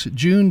tax.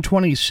 June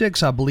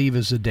 26, I believe,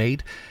 is the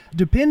date.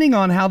 Depending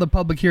on how the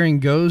public hearing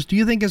goes, do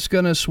you think it's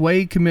going to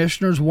sway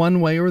commissioners one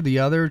way or the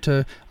other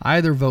to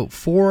either vote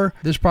for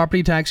this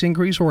property tax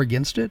increase or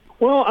against it?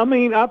 Well, I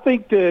mean, I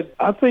think that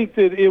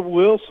it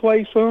will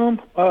sway some.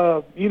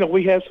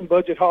 We have some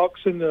budget hawks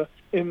in the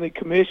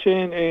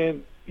commission,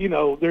 and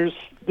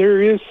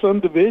there is some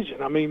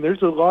division. I mean,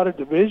 there's a lot of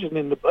division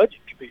in the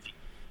budget committee.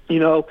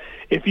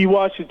 If you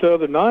watched it the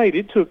other night,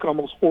 it took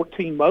almost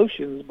 14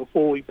 motions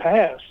before we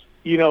passed.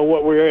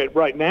 What we're at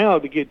right now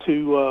to get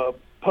to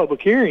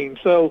public hearing.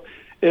 So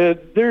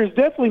there's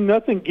definitely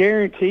nothing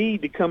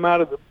guaranteed to come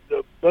out of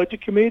the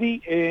budget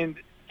committee, and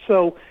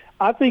so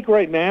I think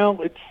right now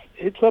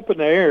it's up in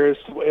the air as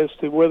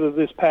to whether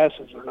this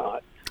passes or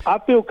not. I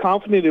feel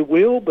confident it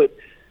will, but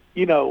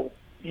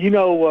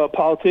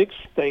politics,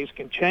 things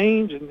can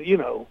change, and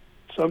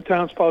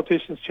sometimes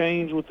politicians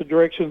change with the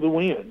direction of the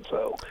wind.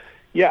 So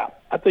yeah,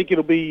 I think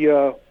it'll be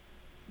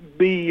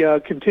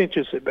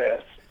contentious at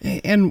best.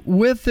 And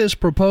with this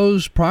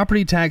proposed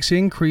property tax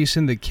increase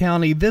in the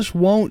county, this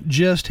won't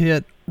just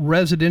hit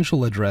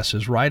residential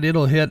addresses, right?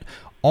 It'll hit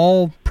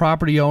all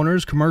property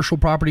owners, commercial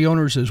property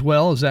owners as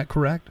well. Is that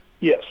correct?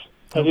 Yes,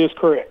 that is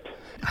correct.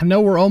 I know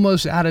we're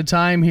almost out of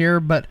time here,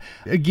 but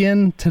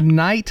again,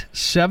 tonight,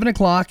 7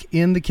 o'clock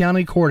in the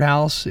county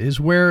courthouse is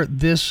where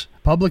this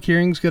public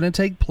hearing is going to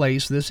take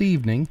place this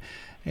evening.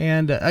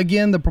 And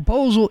again, the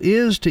proposal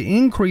is to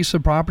increase the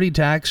property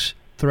tax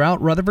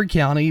throughout Rutherford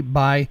County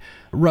by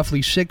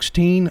roughly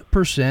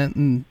 16%.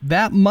 And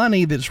that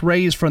money that's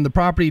raised from the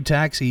property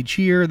tax each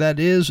year, that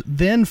is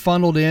then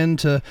funneled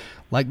into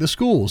like the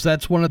schools.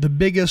 That's one of the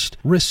biggest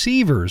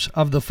receivers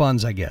of the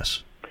funds, I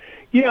guess.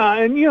 Yeah,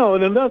 and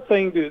and another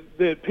thing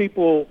that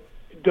people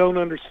don't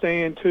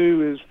understand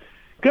too is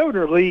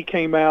Governor Lee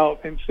came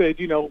out and said,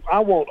 I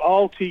want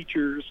all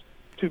teachers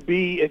to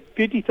be at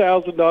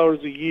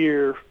 $50,000 a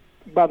year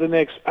by the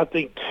next, I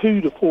think, 2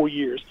 to 4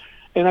 years.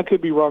 And I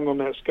could be wrong on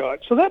that,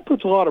 Scott. So that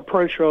puts a lot of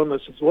pressure on us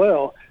as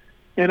well.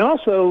 And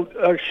also,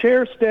 our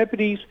sheriff's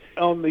deputies,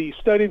 on the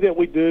study that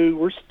we do,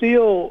 we're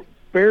still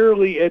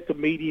barely at the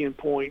median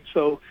point.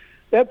 So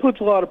that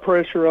puts a lot of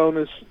pressure on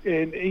us.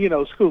 And,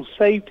 school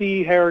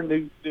safety,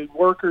 hiring new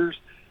workers,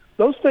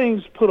 those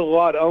things put a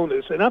lot on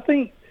us. And I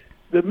think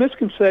the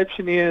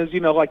misconception is,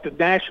 like the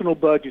national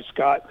budget,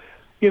 Scott,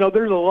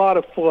 there's a lot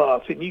of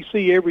fluff. And you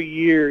see every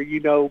year,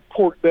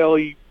 pork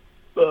belly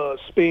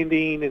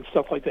spending and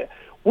stuff like that.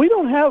 We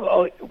don't have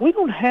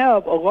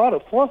a lot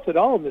of fluff at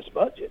all in this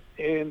budget,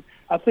 and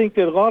I think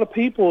that a lot of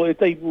people, if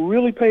they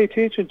really pay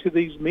attention to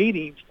these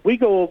meetings, we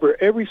go over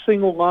every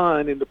single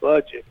line in the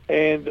budget,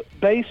 and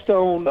based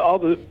on all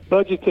the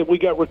budgets that we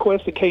got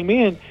requested came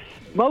in,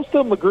 most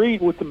of them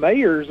agreed with the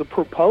mayor's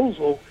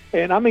proposal,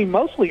 and I mean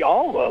mostly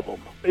all of them.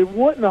 It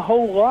wasn't a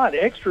whole lot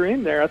extra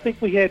in there. I think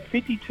we had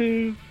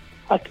 52.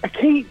 I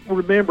can't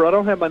remember. I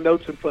don't have my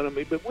notes in front of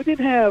me, but we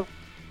didn't have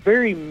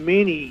very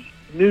many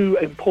new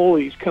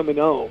employees coming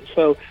on.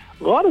 So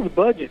a lot of the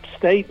budget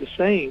stayed the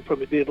same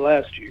from it did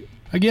last year.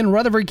 Again,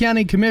 Rutherford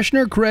County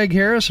Commissioner Craig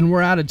Harris, and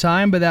we're out of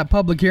time, but that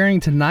public hearing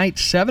tonight,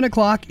 7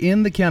 o'clock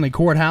in the county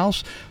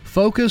courthouse,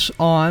 focus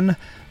on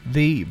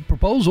the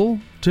proposal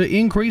to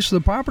increase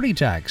the property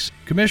tax.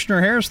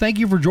 Commissioner Harris, thank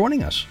you for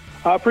joining us.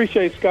 I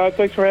appreciate it, Scott.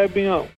 Thanks for having me on.